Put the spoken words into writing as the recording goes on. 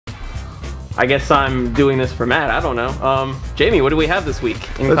I guess I'm doing this for Matt. I don't know. Jamie, what do we have this week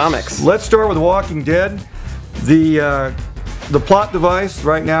in comics? Let's start with Walking Dead. The plot device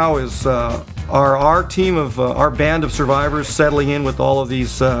right now is our team of our band of survivors settling in with all of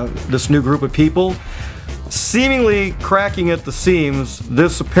these this new group of people. Seemingly cracking at the seams,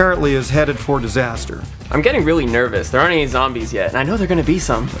 this apparently is headed for disaster. I'm getting really nervous. There aren't any zombies yet, and I know there are going to be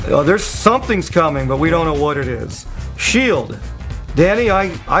some. There's something's coming, but we don't know what it is. S.H.I.E.L.D. Danny,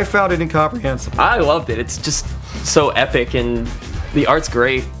 I found it incomprehensible. I loved it. It's just so epic, and the art's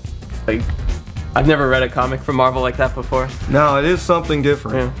great. Like, I've never read a comic from Marvel like that before. No, it is something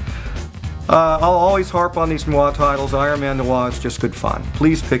different. Yeah. I'll always harp on these noir titles. Iron Man Noir is just good fun.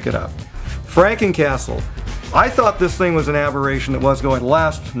 Please pick it up. Frankencastle. I thought this thing was an aberration that was going to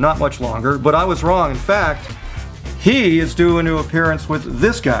last not much longer, but I was wrong. In fact, he is due a new appearance with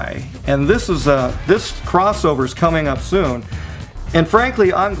this guy, and this crossover is coming up soon. And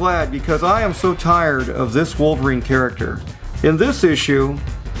frankly, I'm glad, because I am so tired of this Wolverine character. In this issue,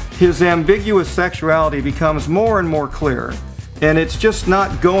 his ambiguous sexuality becomes more and more clear, and it's just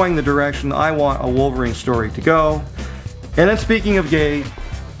not going the direction I want a Wolverine story to go. And then speaking of gay,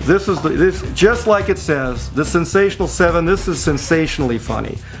 this just like it says, the Sensational 7, this is sensationally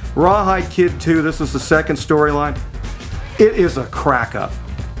funny. Rawhide Kid 2, this is the second storyline. It is a crack up.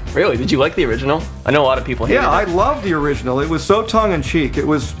 Really? Did you like the original? I know a lot of people hated it. Yeah, I loved the original. It was so tongue-in-cheek. It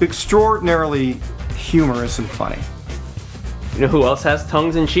was extraordinarily humorous and funny. You know who else has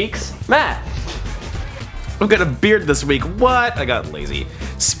tongues and cheeks? Matt! I've got a beard this week. What? I got lazy.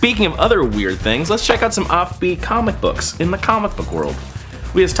 Speaking of other weird things, let's check out some offbeat comic books in the comic book world.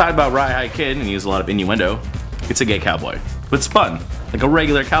 We just talked about Rawhide Kid and he used a lot of innuendo. It's a gay cowboy. But it's fun. Like a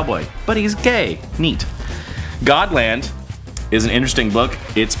regular cowboy. But he's gay. Neat. Godland is an interesting book.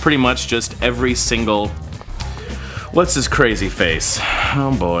 It's pretty much just every single... What's his crazy face?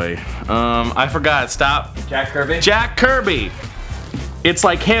 Oh boy. I forgot. Stop. Jack Kirby? Jack Kirby! It's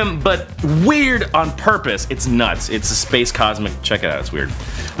like him, but weird on purpose. It's nuts. It's a space cosmic. Check it out. It's weird.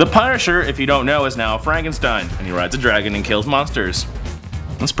 The Punisher, if you don't know, is now Frankenstein. And he rides a dragon and kills monsters.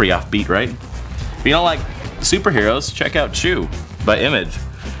 That's pretty offbeat, right? If you don't like superheroes, check out Chew by Image.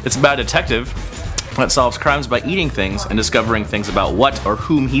 It's about a detective that solves crimes by eating things and discovering things about what or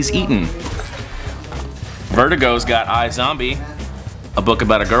whom he's eaten. Vertigo's got iZombie, a book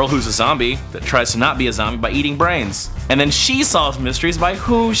about a girl who's a zombie that tries to not be a zombie by eating brains. And then she solves mysteries by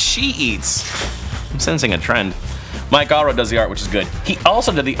who she eats. I'm sensing a trend. Mike Allred does the art, which is good. He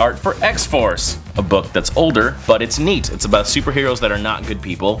also did the art for X-Force, a book that's older, but it's neat. It's about superheroes that are not good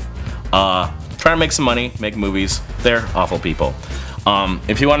people, trying to make some money, make movies. They're awful people.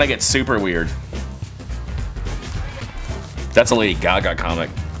 If you want to get super weird, that's a Lady Gaga comic.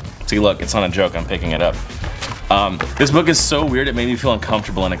 See, look, it's not a joke. I'm picking it up. This book is so weird, it made me feel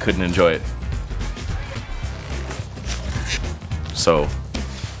uncomfortable and I couldn't enjoy it. So,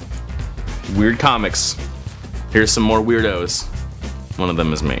 weird comics. Here's some more weirdos. One of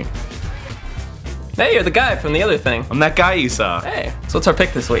them is me. Hey, you're the guy from the other thing. I'm that guy you saw. Hey, so what's our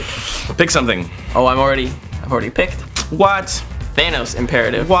pick this week? Pick something. Oh, I've already picked. What? Thanos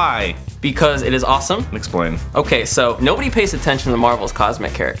Imperative. Why? Because it is awesome. Explain. Okay, so nobody pays attention to Marvel's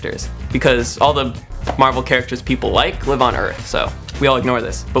cosmic characters because all the Marvel characters people like live on Earth, so we all ignore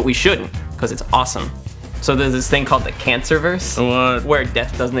this. But we shouldn't, because it's awesome. So there's this thing called the Cancerverse. What? Where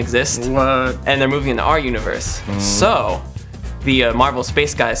death doesn't exist. What? And they're moving into our universe. So the Marvel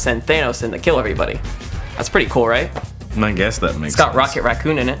space guys send Thanos in to kill everybody. That's pretty cool, right? I guess that makes sense. It's got Rocket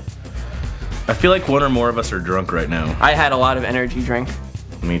Raccoon in it. I feel like one or more of us are drunk right now. I had a lot of energy drink.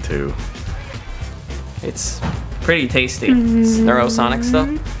 Me too. It's pretty tasty. It's neurosonic stuff.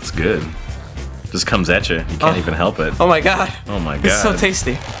 It's good. Just comes at you. You can't even help it. Oh my god. Oh my god. It's so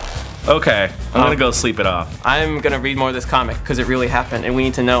tasty. Okay, I'm gonna go sleep it off. I'm gonna read more of this comic because it really happened and we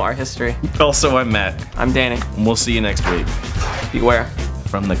need to know our history. Also, I'm Matt. I'm Danny. And we'll see you next week. Beware.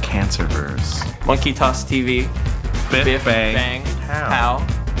 From the Cancerverse. MonkeyTossTV. Biff, Bang. Pow.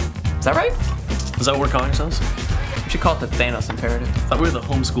 Is that right? Is that what we're calling ourselves? We should call it the Thanos Imperative. I thought we were the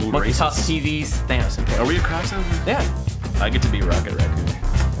homeschool races. MonkeyTossTV's Thanos Imperative. Are we a crossover? Yeah. I get to be Rocket Raccoon.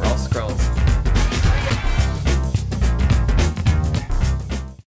 We're all Skrulls.